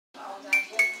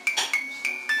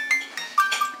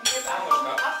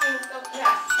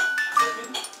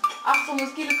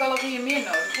800 kilocalorieën meer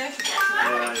nodig, hè?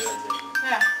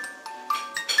 Ja.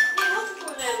 Je had het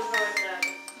voor redelijk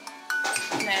voorgedragen.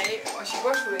 Nee, als je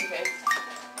borstvoeding geeft.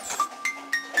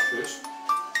 Dus?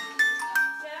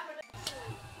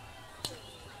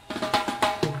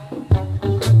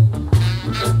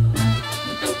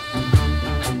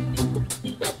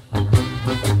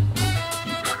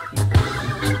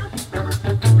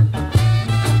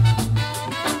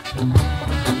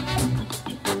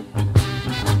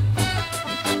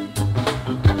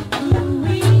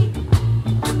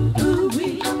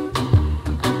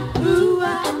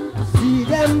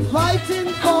 Fighting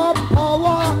for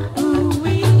power,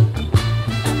 ooh-wee,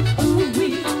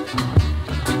 ooh-wee,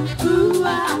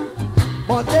 ooh-ah.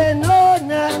 But they know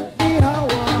not the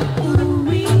hour,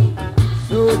 ooh-wee.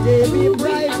 So they be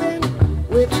bribing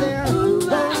with their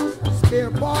guns,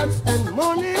 spare parts and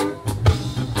money,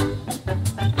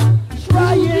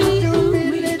 trying to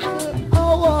belittle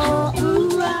our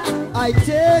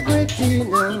integrity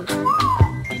now.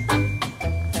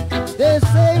 They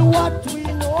say what we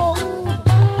know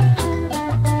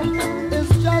is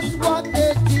just what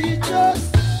they teach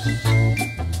us,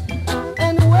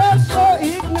 and we're so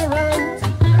ignorant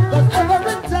that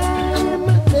every time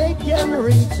they can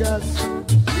reach us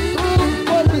through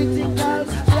political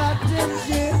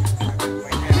strategy,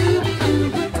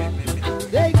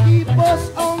 they keep us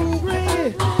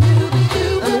hungry.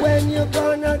 And when you're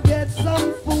gonna get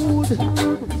some food,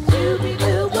 your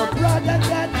brother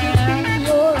got to be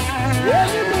your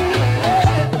enemy.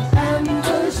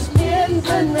 Ambush in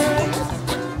the night,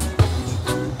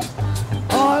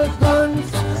 all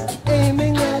guns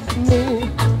aiming at me.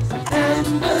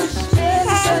 Ambush in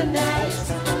the night,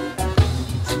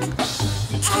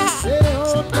 they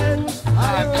open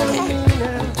fire on me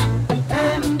now.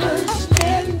 Ambush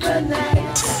in the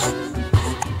night,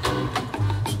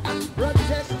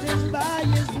 protected by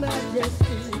His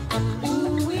Majesty.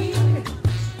 Ooh-wee,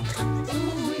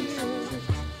 ooh-wee,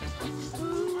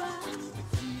 ooh-ah.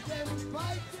 See them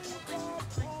fighting for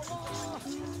power.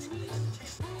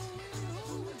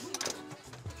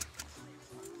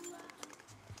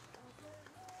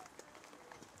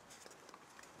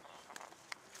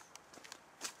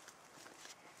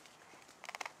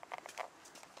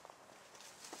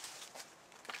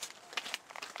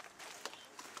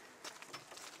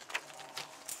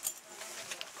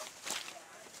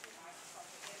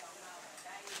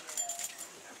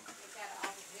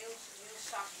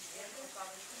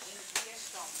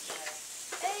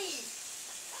 Hey!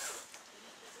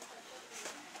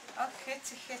 Oh,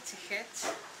 get. Ik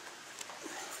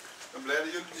ben blij dat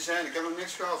jullie er zijn. Ik heb nog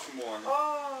niks gehad vanmorgen.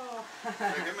 Oh! Ik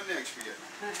heb helemaal niks meer.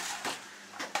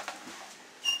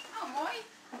 Oh, mooi.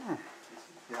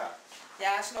 Ja.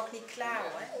 Ja, is nog niet klaar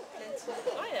hoor.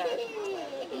 Oh ja.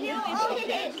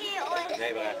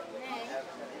 Nee, maar...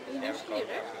 Nee, dat is gewoon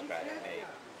ergens bij. Nee.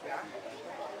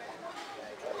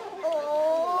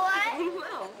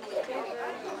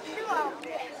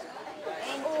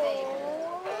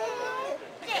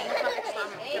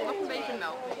 Ik heb nog een beetje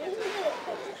melk.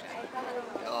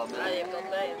 Ja, je hebt dat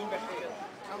bij je.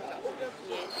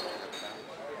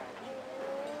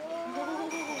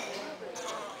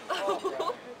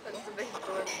 Dat is een beetje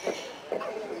door.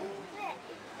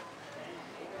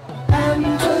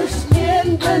 Ambush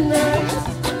in the night,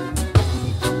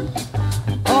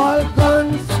 all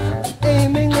guns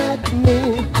aiming at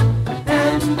me.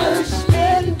 Ambush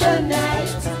in the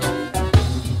night,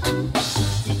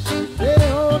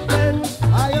 they open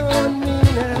fire on me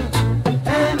now.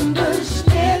 Ambush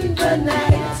in the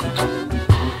night,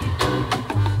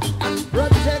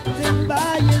 protected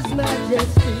by His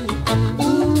Majesty.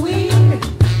 Ooh-wee,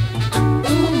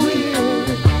 ooh-wee,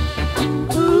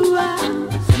 ooh-ah.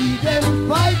 See them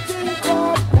fighting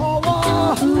for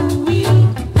power. Ooh-wee,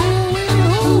 ooh-wee,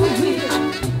 ooh-wee,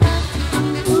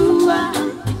 ooh-ah.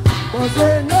 But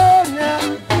they know not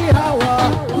the hour.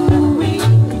 Ooh-wee.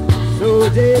 So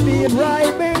they be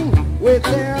bribing with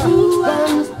their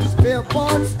guns, spare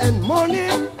parts and money,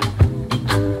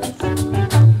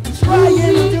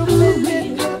 trying to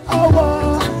limit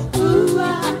our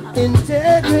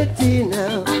integrity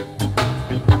now.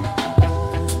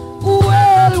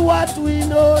 Well, what we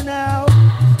know now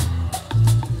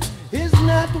is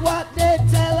not what they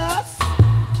tell us,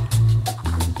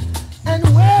 and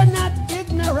we're not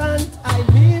ignorant, I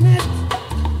mean it,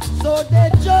 so they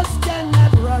just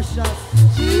cannot rush us.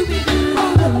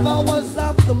 From the powers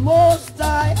of the Most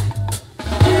High,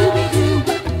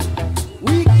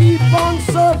 we keep on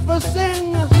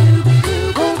surfacing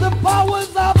from the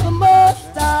powers of the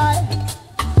Most High.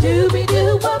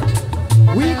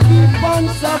 We keep on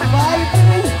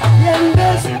surviving in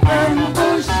this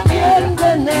ambush in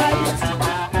the night.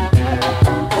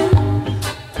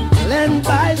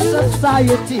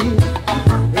 society.